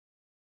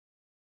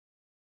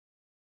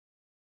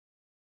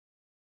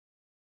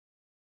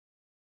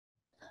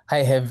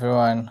Hi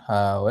everyone,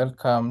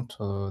 welcome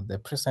to the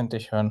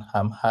presentation.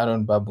 I'm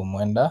Haron Babu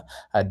Mwenda,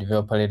 a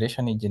developer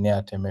relation engineer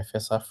at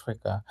MFS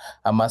Africa.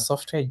 I'm a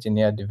software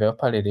engineer,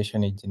 developer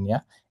relation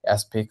engineer, a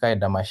speaker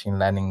and a machine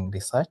learning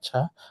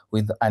researcher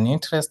with an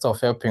interest of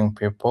helping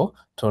people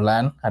to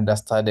learn,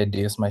 understand and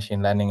use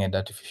machine learning and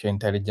artificial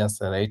intelligence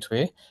the right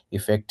way,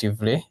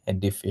 effectively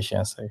and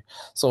efficiently.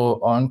 So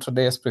on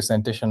today's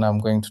presentation, I'm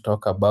going to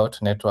talk about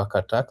network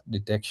attack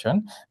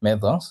detection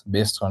methods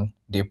based on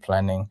deep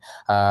learning.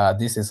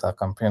 This is a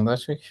campaign that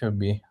we should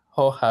be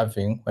all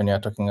having when you're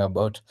talking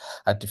about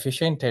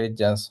artificial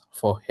intelligence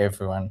for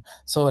everyone.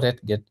 So let's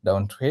get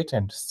down to it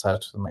and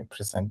start my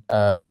presentation.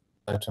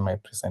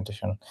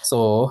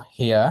 So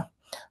here,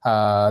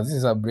 this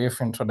is a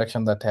brief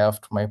introduction that I have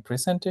to my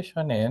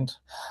presentation, and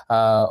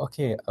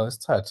okay, I'll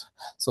start.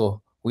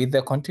 So with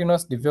the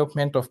continuous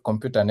development of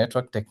computer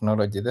network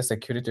technology, the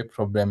security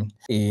problem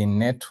in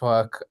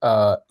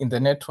the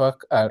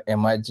network are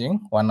emerging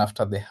one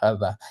after the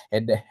other,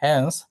 and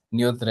hence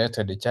new threats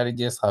and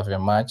challenges have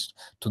emerged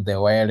to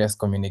the wireless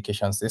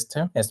communication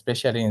system,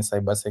 especially in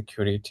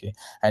cybersecurity,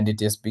 and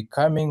it is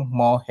becoming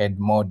more and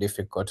more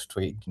difficult to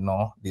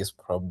ignore this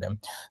problem.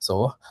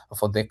 So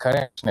for the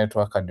current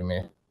network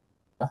administrator,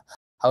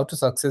 how to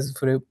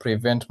successfully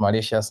prevent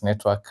malicious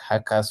network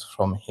hackers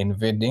from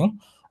invading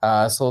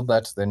so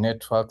that the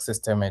network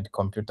system and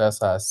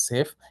computers are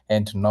safe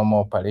and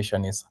normal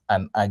operation is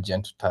an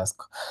urgent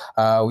task.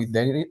 With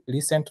the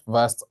recent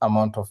vast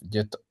amount of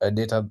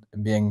data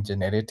being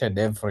generated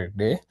every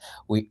day,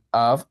 we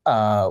have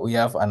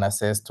an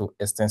access to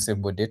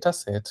extensible data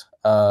set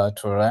to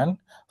run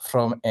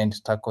from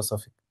and tackle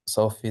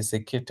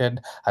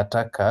sophisticated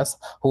attackers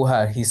who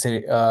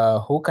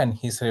can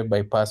easily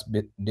bypass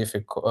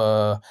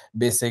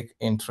basic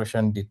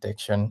intrusion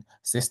detection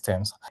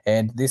systems.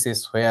 And this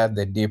is where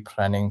the deep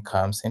learning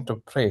comes into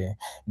play.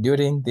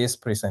 During this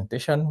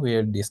presentation,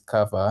 we'll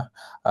discover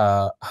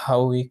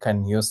how we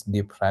can use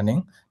deep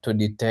learning to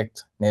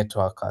detect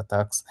network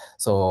attacks.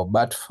 So,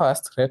 but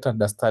first, let's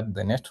understand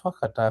the network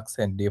attacks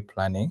and deep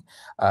learning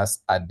as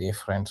a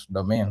different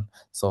domain.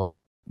 So,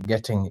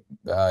 getting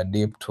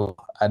deep to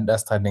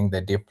understanding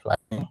the deep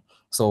learning.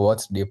 So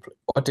what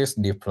is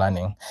deep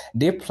learning?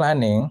 Deep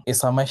learning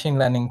is a machine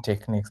learning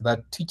technique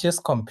that teaches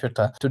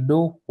computer to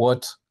do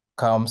what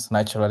comes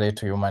naturally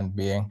to human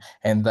being,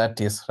 and that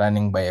is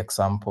learning by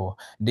example.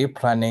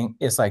 Deep learning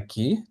is a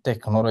key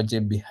technology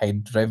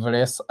behind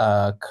driverless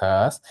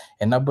cars,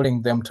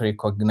 enabling them to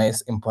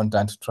recognize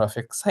important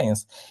traffic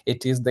signs.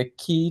 It is the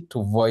key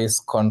to voice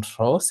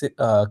control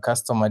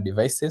customer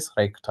devices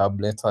like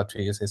tablets that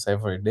we use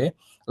every day,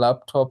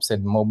 laptops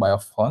and mobile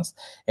phones,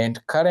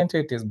 and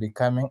currently it is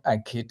becoming a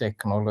key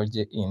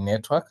technology in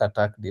network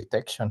attack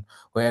detection,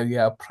 where we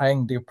are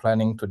applying deep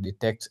learning to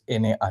detect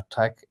any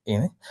attack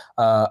in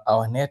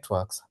our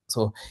networks.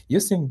 So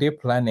using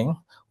deep learning,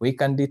 we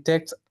can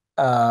detect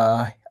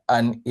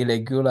an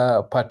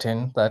irregular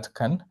pattern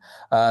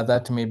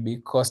that may be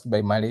caused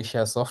by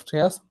malicious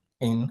softwares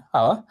in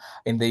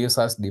the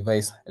user's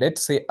device.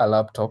 Let's say a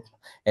laptop,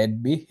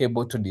 and be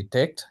able to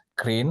detect,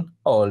 clean,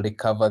 or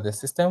recover the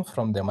system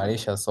from the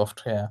malicious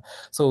software.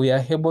 So we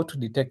are able to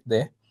detect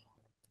the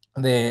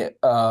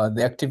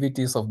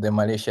activities of the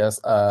malicious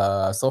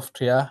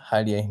software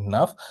earlier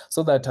enough,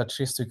 so that at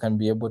least we can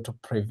be able to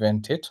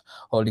prevent it,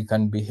 or we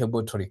can be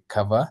able to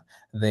recover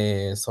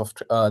the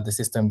the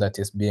system that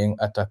is being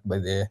attacked by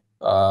the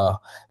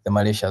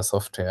malicious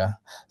software.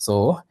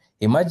 So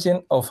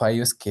imagine of a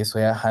use case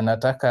where an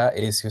attacker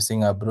is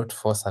using a brute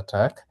force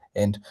attack,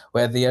 and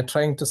where they are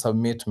trying to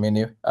submit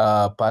many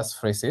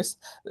passphrases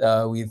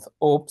with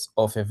hopes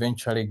of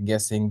eventually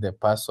guessing the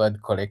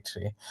password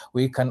correctly.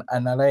 We can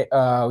analyze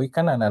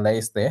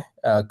the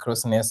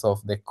closeness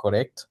of the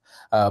correct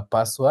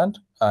password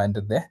and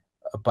the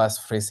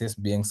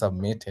passphrases being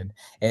submitted,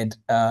 and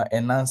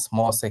enhance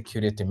more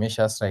security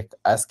measures like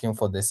asking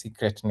for the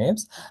secret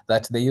names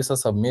that the user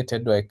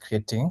submitted while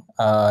creating,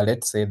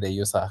 let's say, the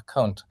user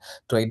account,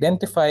 to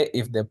identify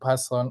if the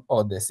person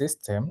or the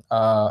system,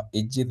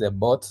 e.g. the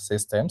bot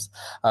systems,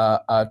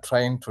 are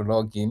trying to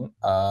log in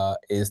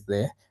is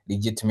the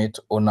legitimate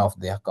owner of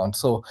the account.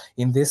 So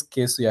in this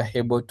case, we are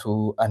able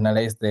to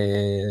analyze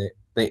the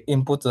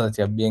inputs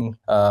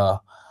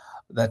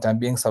that are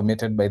being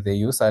submitted by the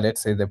user.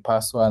 Let's say the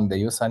password, the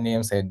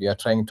usernames, and you are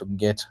trying to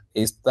get,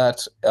 is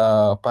that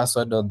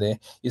password or the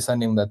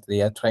username that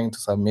they are trying to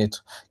submit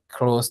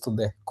close to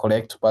the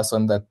correct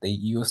person that they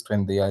used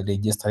when they are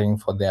registering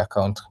for the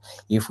account.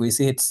 If we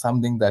see it's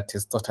something that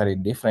is totally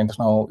different,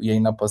 now you're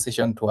in a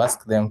position to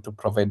ask them to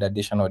provide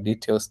additional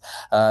details.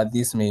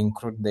 This may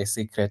include the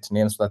secret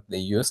names that they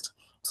used,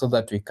 so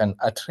that we can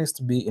at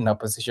least be in a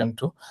position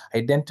to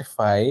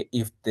identify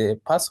if the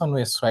person who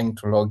is trying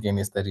to log in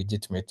is the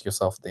legitimate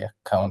user of the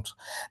account.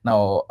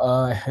 Now,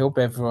 I hope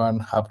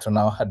everyone up to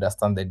now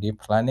understand the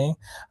deep learning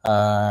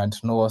and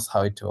knows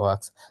how it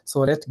works.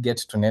 So let's get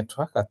to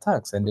network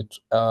attacks and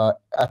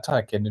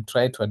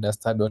try to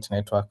understand what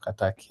network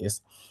attack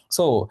is.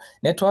 So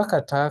network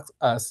attacks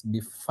as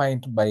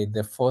defined by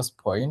the first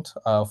point.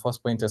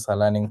 First point is a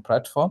learning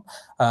platform.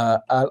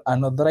 Are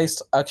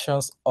unauthorized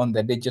actions on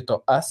the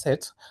digital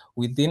asset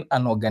within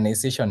an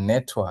organization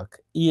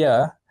network.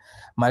 Here,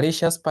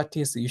 malicious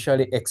parties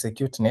usually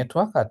execute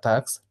network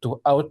attacks to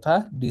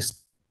alter,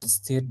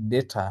 steal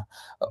data,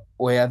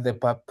 where the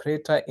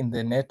perpetrator in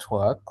the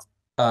network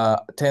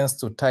tends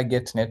to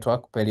target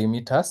network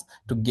perimeters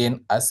to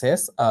gain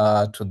access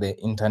to the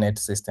internet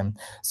system.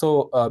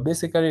 So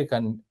basically, you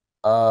can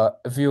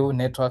view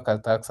network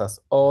attacks as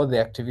all the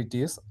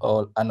activities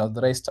or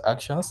unauthorized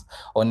actions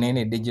on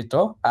any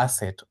digital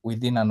asset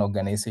within an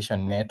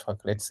organization network,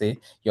 let's say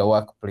your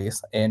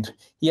workplace. And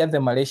here the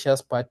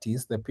malicious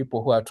parties, the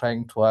people who are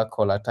trying to hack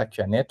or attack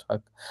your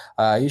network,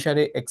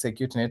 usually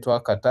execute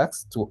network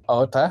attacks to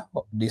alter,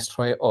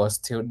 destroy, or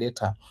steal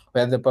data,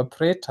 where the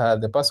perpetrator,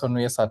 the person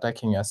who is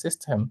attacking your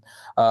system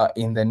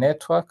in the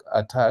network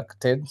attack,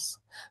 tends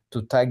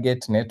to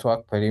target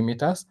network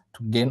perimeters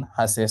to gain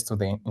access to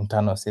the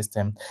internal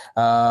system.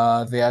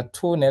 There are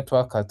two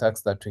network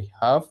attacks that we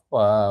have.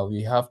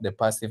 We have the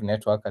passive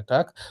network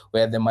attack,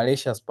 where the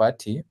malicious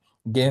party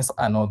gains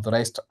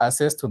unauthorized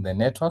access to the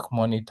network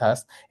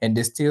monitors and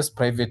steals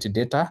private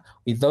data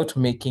without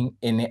making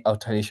any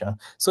alteration.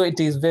 So it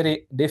is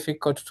very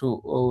difficult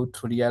to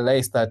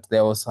realize that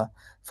there was a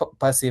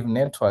passive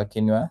network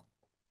in your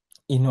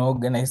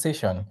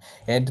organization.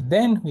 And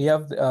then we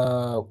have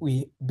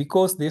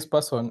because this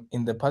person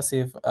in the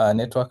passive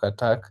network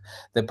attack,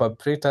 the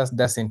perpetrators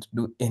doesn't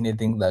do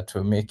anything that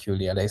will make you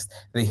realize.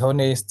 They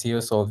only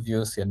steals or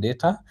views your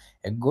data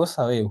and goes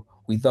away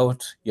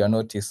without your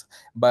notice.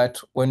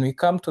 But when we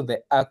come to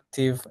the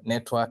active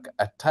network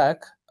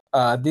attack,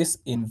 this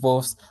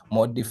involves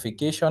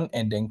modification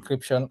and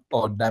encryption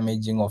or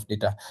damaging of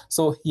data.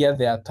 So here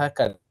the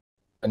attacker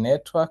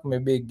network,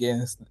 maybe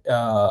against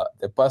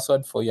the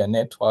password for your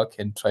network,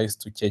 and tries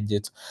to change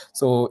it.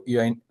 So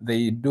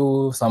they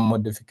do some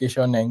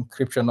modification,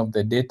 encryption of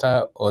the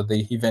data, or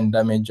they even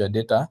damage your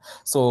data.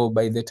 So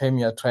by the time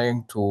you're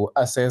trying to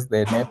access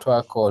the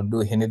network or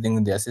do anything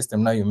in their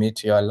system, now you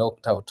are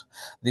locked out.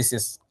 This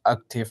is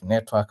active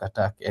network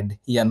attack, and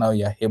here now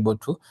you're able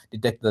to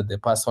detect that the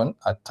person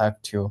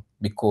attacked you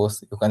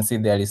because you can see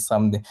there is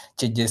some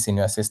changes in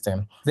your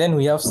system. Then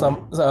we have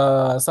some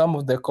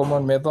of the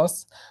common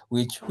methods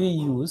which we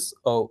use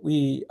or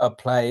we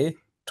apply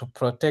to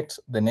protect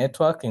the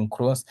network,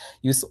 includes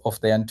use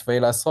of the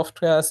antivirus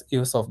softwares,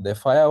 use of the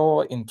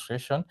firewall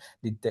intrusion,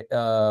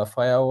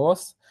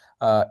 firewalls,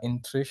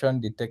 intrusion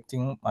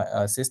detecting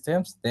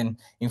systems, then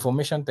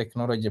information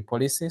technology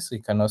policies. We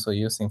can also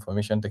use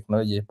information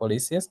technology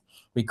policies.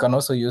 We can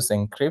also use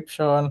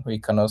encryption. We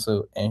can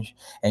also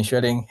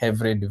ensuring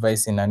every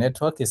device in a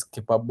network is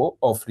capable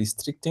of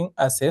restricting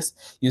access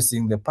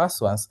using the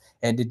passwords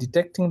and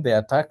detecting the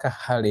attacker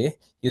early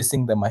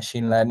using the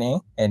machine learning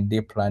and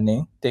deep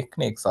learning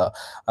techniques.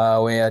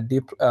 Where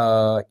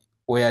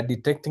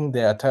detecting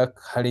the attack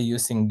early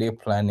using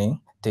deep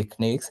learning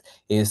techniques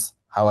is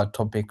our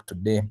topic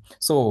today.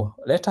 So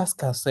let us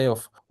ask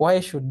ourselves, why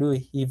should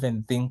we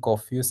even think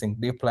of using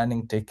deep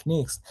learning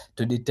techniques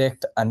to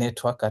detect a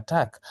network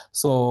attack?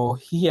 So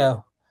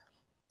here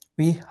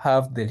we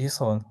have the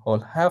reason,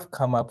 or have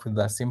come up with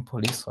a simple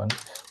reason,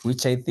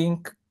 which I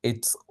think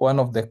it's one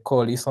of the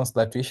core reasons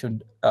that we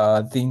should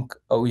think,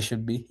 or we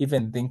should be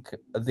even think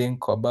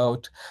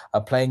about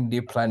applying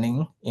deep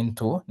learning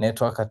into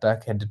network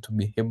attack, and to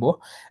be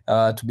able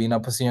to be in a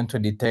position to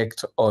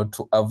detect or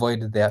to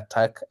avoid the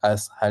attack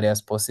as early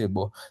as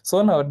possible.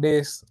 So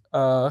nowadays,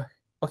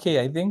 okay,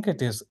 I think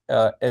it is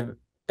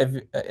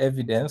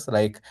evident,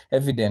 like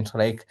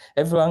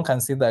everyone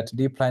can see that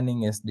deep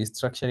learning is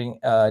disrupting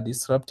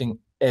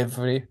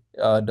every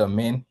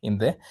domain in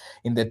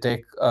the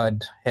tech,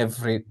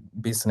 every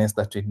business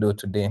that we do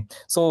today.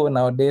 So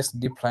nowadays,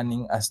 deep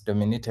learning has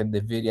dominated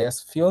the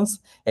various fields,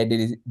 and it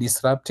is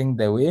disrupting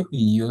the way we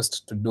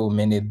used to do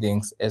many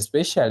things,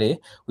 especially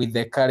with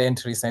the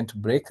current recent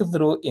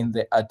breakthrough in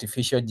the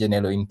artificial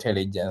general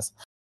intelligence.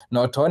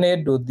 Not only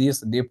do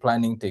these deep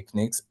learning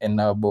techniques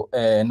enable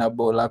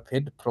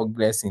rapid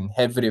progress in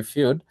every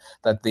field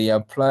that they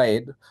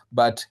applied,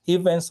 but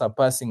even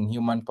surpassing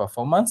human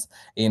performance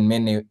in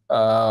many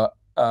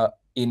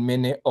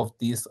of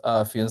these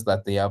fields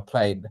that they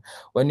applied.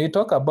 When we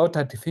talk about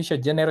artificial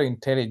general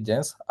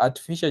intelligence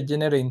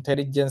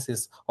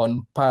is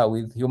on par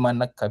with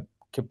human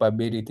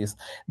capabilities.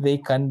 They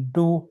can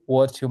do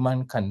what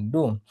human can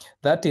do.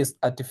 That is,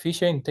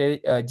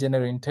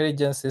 general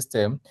intelligence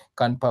system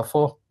can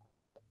perform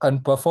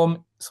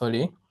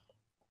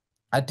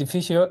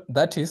artificial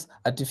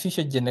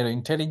general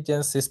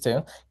intelligence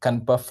system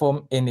can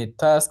perform any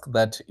task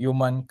that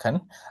human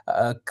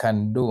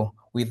can do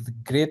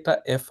with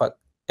greater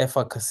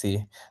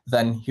efficacy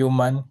than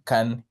human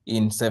can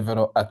in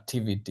several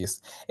activities.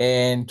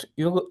 And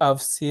you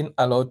have seen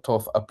a lot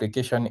of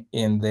application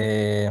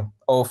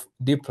of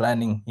deep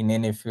learning in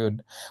any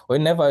field.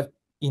 Whenever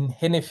in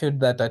any field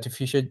that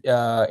artificial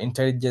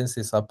intelligence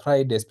is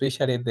applied,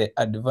 especially the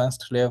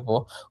advanced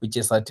level, which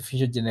is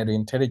artificial general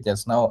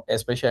intelligence. Now,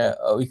 especially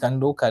we can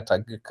look at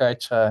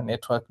agriculture,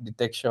 network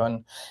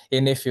detection,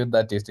 any field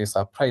that it is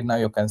applied. Now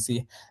you can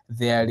see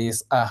there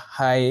is a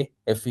high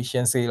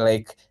efficiency,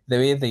 like the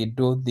way they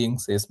do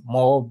things is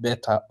more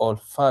better or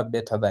far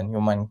better than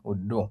human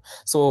would do.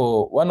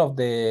 So one of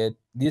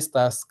these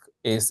tasks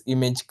is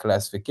image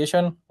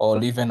classification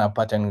or even a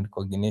pattern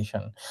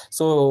recognition.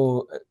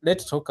 So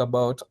let's talk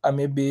about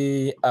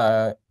maybe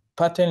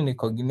pattern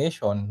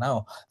recognition.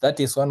 Now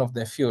that is one of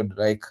the field,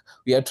 like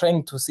we are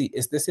trying to see,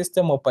 is the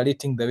system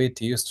operating the way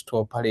it used to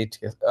operate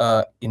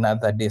in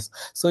other days?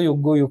 So you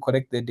go, you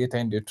collect the data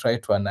and you try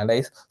to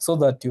analyze so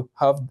that you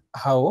have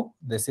how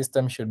the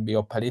system should be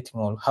operating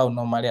or how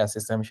normally a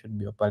system should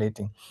be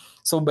operating.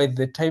 So by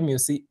the time you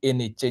see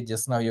any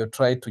changes, now you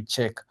try to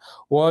check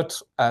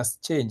what has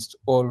changed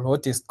or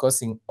what is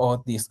causing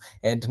all this.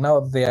 And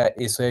now there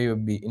is where you'll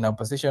be in a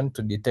position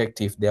to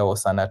detect if there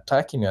was an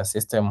attack in your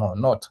system or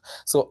not.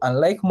 So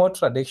unlike more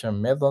traditional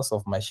methods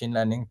of machine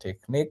learning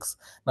techniques,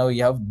 now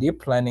you have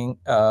deep learning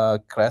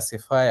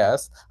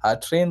classifiers are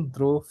trained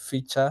through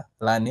feature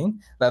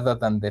learning rather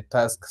than the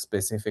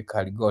task-specific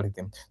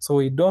algorithm. So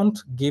we don't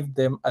give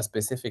them a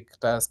specific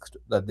task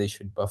that they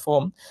should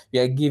perform. We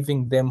are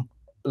giving them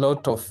a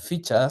lot of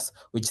features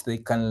which they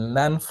can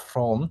learn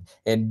from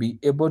and be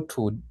able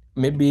to,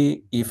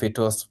 maybe if it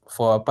was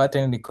for a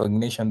pattern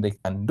recognition, they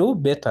can do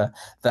better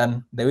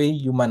than the way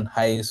human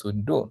eyes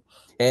would do.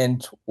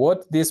 And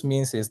what this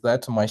means is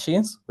that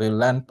machines will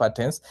learn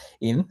patterns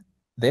in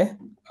the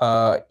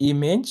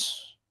image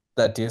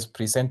that is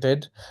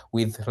presented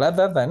with,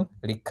 rather than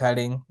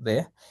recalling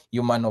the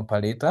human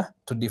operator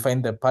to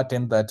define the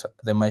pattern that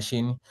the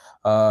machine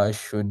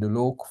should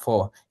look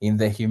for in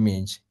the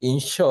image. In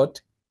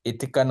short,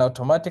 it can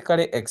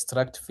automatically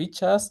extract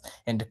features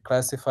and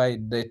classify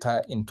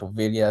data into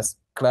various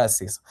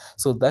classes.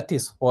 So that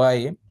is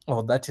why,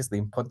 or that is the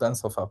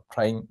importance of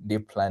applying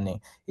deep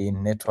learning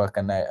in network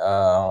and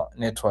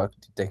network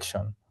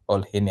detection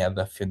or any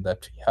other field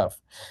that we have.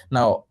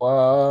 Now,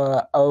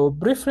 I'll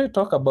briefly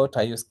talk about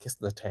a use case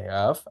that I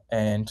have,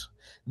 and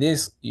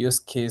this use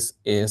case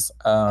is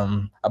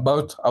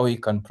about how we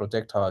can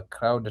protect our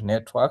cloud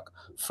network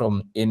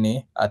from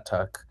any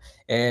attack.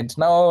 And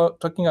now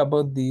talking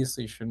about this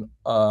issue,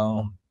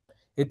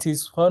 it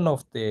is one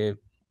of the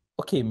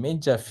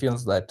major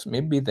fields that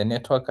maybe the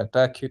network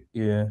attacks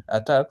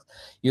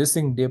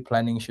using deep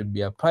learning should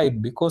be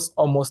applied, because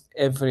almost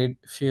every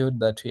field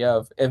that we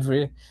have,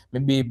 every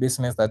maybe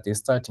business that is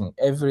starting,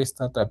 every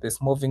startup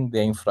is moving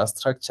their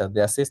infrastructure,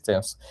 their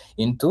systems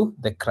into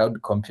the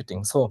cloud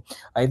computing. So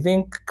I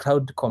think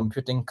cloud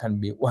computing can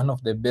be one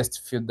of the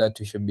best field that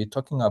we should be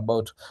talking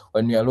about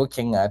when we are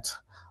looking at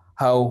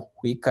how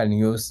we can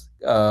use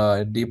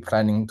deep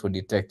learning to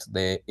detect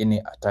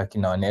any attack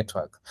in our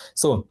network.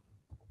 So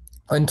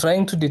when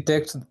trying to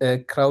detect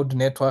cloud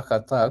network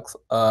attacks,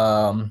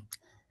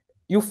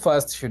 you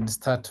first should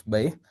start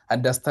by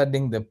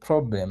understanding the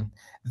problem,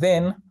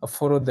 then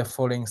follow the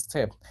following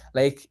step.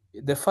 Like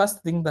the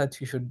first thing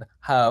that you should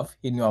have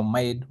in your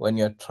mind when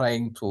you're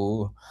trying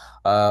to,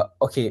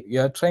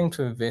 you're trying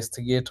to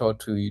investigate or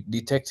to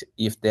detect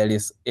if there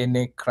is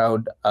any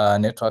cloud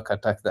network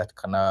attack that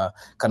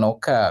can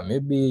occur.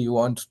 Maybe you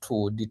want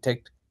to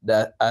detect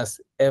that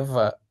as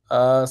ever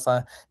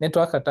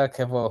network attack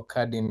ever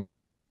occurred in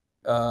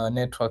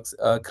networks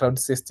cloud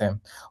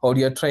system, or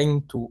you're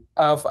trying to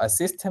have a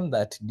system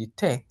that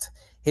detects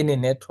any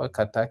network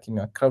attack in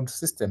your cloud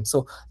system.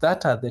 So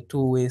that are the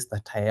two ways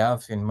that I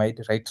have in mind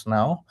right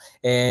now.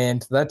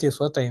 And that is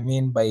what I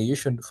mean by you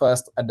should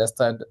first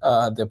understand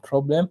the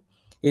problem.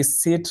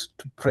 Is it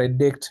to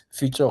predict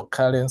future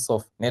occurrence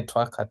of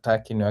network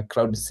attack in your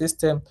cloud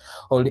system,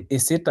 or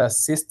is it a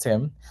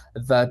system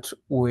that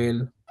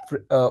will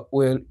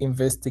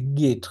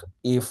investigate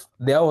if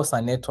there was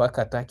a network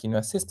attack in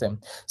your system?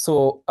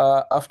 So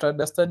after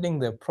understanding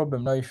the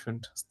problem, now you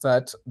should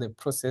start the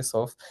process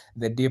of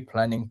the deep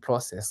learning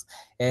process.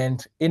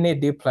 And in a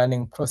deep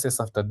learning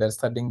process, after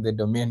understanding the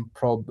domain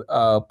problem,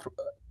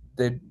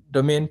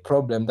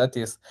 that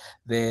is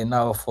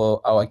now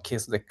for our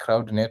case, the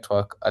cloud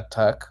network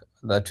attack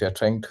that we are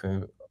trying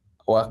to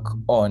work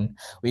on,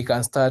 we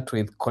can start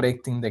with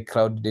collecting the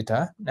cloud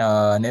data,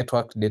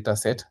 network data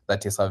set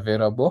that is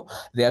available.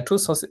 There are two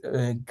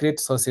great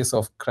sources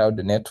of cloud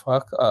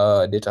network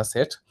data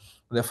set.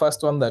 The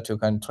first one that you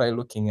can try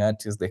looking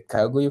at is the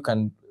cargo. You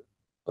can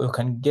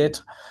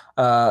get,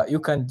 you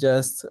can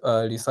just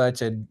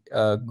research and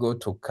go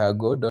to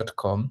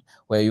cargo.com,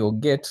 where you'll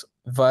get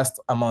vast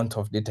amount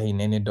of data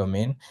in any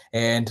domain,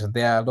 and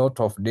there are a lot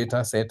of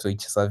data sets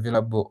which is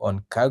available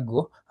on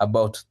cargo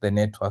about the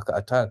network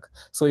attack.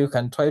 So you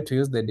can try to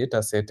use the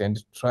data set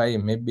and try,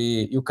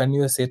 maybe you can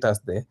use it as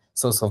the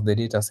source of the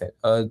data set,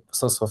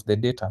 source of the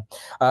data.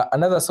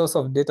 Another source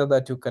of data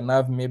that you can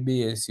have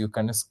maybe is you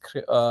can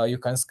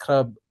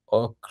scrub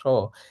or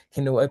crawl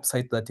in a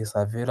website that is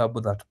available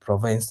that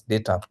provides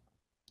data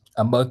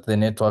about the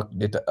network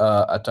data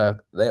attack,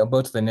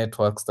 about the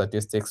network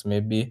statistics,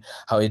 maybe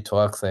how it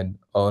works, and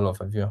all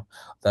overview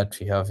that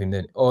we have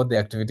in all the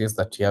activities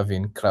that you have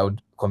in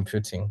cloud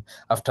computing.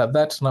 After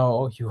that,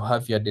 now you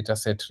have your data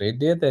set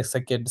ready. The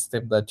second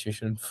step that you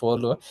should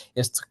follow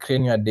is to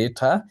clean your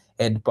data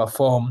and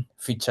perform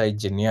feature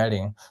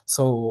engineering.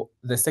 So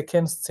the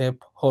second step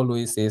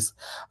always is,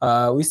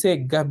 we say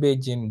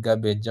garbage in,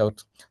 garbage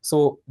out.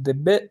 So the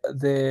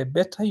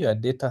better your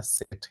data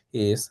set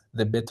is,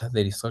 the better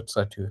the results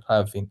that you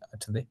have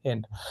at the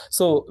end.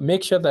 So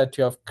make sure that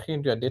you have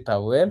cleaned your data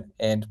well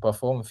and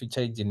perform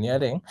feature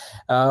engineering.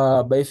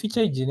 By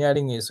feature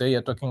engineering is where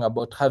you're talking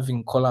about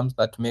having columns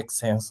that make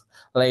sense.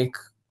 Like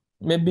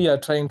maybe you're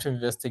trying to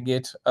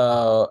investigate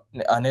a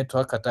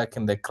network attack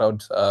in the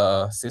cloud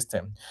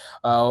system.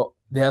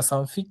 There are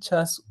some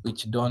features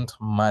which don't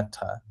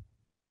matter.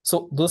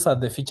 So those are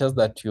the features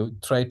that you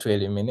try to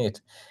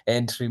eliminate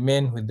and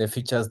remain with the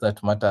features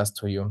that matters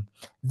to you.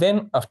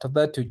 Then after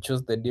that, you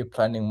choose the deep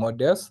learning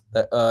models,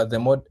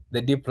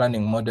 the deep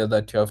learning model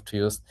that you have to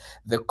use.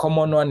 The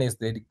common one is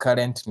the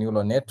recurrent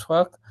neural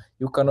network.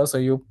 You can also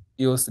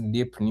use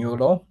deep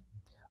neural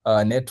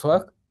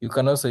network. You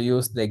can also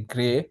use the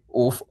gray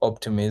wolf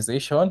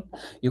optimization.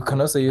 You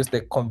can also use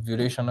the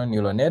convolutional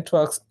neural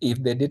networks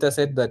if the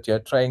dataset that you're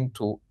trying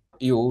to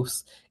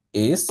use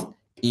is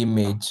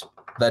image.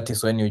 That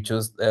is when you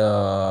choose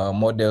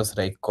models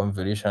like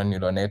convolutional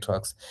neural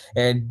networks.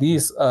 And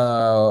these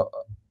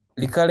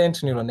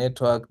recurrent neural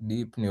network,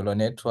 deep neural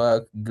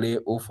network, gray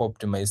wolf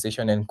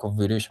optimization, and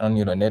convolutional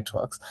neural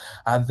networks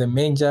are the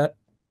major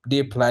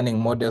deep learning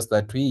models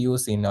that we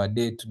use in our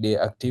day-to-day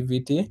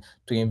activity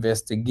to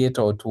investigate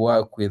or to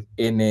work with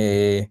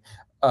any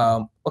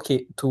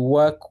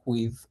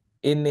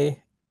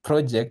any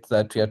project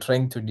that we are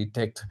trying to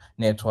detect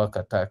network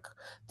attack.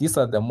 These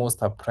are the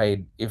most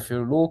applied. If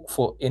you look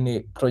for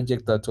any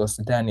project that was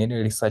done, any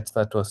research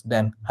that was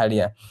done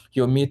earlier,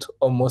 you'll meet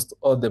almost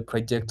all the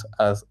projects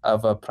as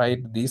have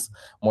applied these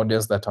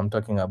models that I'm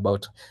talking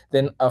about.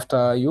 Then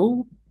after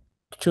you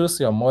choose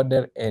your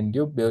model and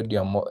you build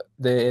your model,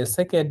 the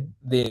second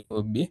thing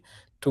will be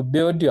to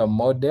build your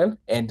model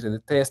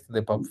and test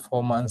the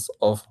performance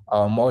of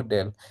our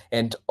model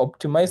and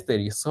optimize the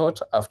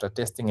result after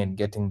testing and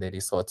getting the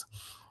results.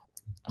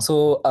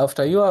 So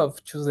after you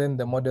have chosen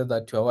the model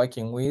that you're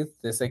working with,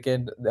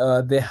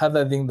 the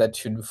other thing that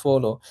should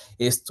follow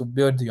is to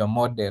build your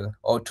model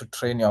or to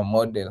train your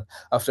model.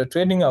 After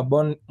training your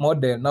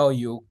model, now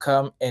you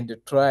come and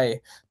try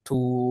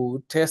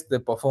to test the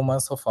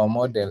performance of our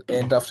model.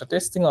 And after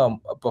testing the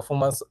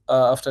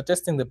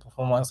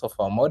performance of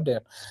our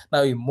model,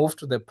 now we move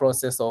to the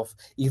process of,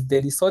 if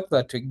the results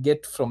that we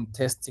get from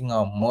testing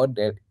our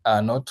model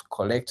are not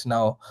correct,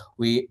 now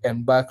we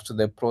embark to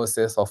the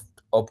process of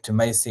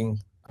optimizing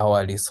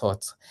our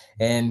results.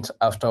 And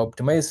after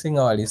optimizing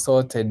our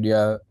result and you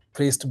are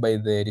pleased by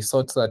the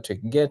results that we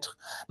get,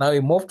 now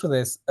we move to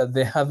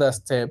the other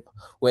step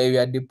where we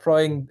are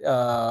deploying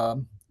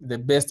the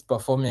best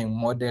performing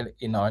model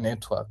in our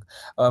network.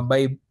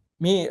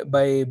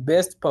 By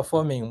best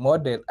performing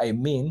model, I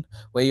mean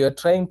where you're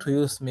trying to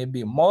use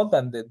maybe more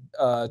than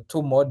the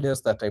two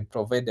models that I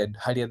provided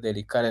earlier, the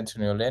recurrent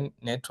neural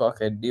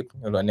network and deep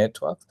neural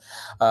networks.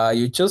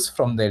 You choose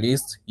from the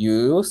list,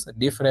 you use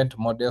different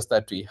models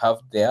that we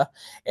have there,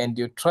 and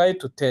you try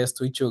to test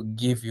which will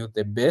give you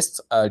the best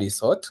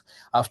result.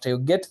 After you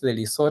get the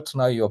result,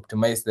 now you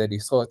optimize the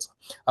result.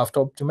 After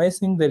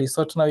optimizing the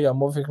result, now you are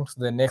moving to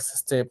the next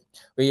step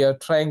where you are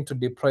trying to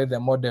deploy the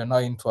model now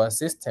into a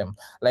system.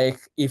 Like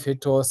if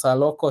it was a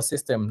local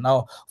system,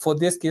 now for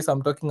this case,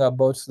 I'm talking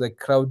about the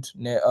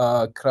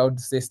cloud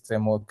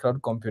system or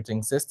cloud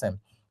computing system.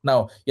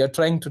 Now you're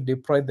trying to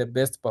deploy the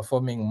best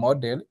performing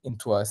model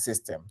into our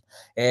system.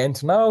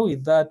 And now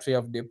with that, we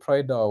have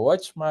deployed our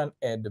Watchman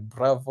and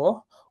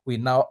Bravo. We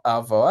now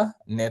have our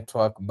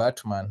network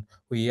Batman.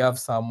 We have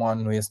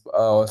someone who is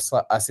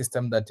a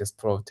system that is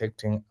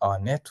protecting our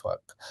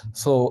network.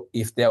 So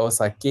if there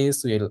was a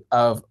case,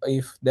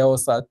 if there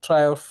was a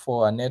trial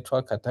for a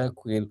network attack,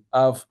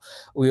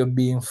 we'll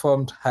be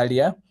informed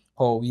earlier,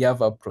 or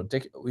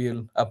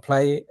we'll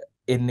apply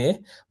any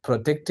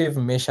protective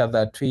measure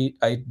that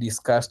I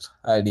discussed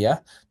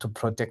earlier to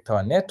protect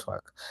our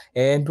network.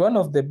 And one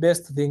of the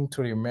best thing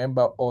to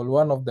remember, or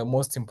one of the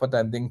most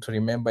important thing to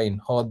remember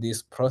in all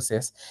this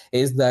process,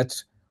 is that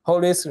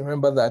always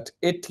remember that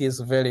it is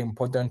very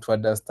important to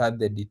understand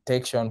the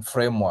detection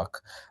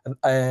framework.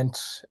 And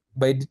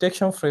by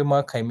detection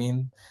framework, I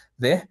mean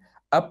the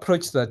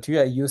approach that you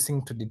are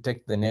using to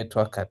detect the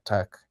network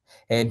attack.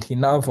 And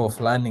enough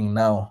of learning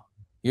now.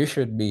 You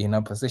should be in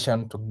a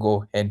position to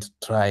go and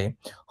try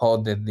all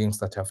the things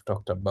that I've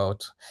talked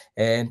about.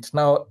 And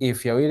now,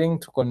 if you're willing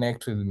to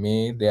connect with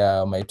me, there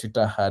are my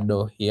Twitter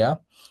handle here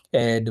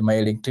and my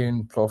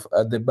LinkedIn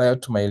the bio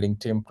to my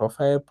LinkedIn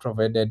profile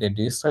provided in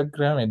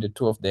Instagram, and the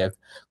two of the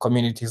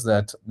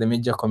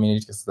major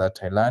communities that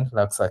I learned,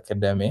 Lux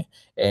Academy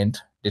and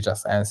Data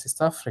Science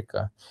East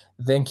Africa.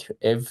 Thank you,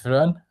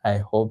 everyone. I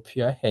hope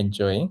you are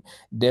enjoying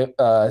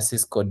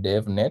Cisco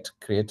DevNet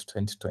Create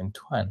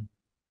 2021.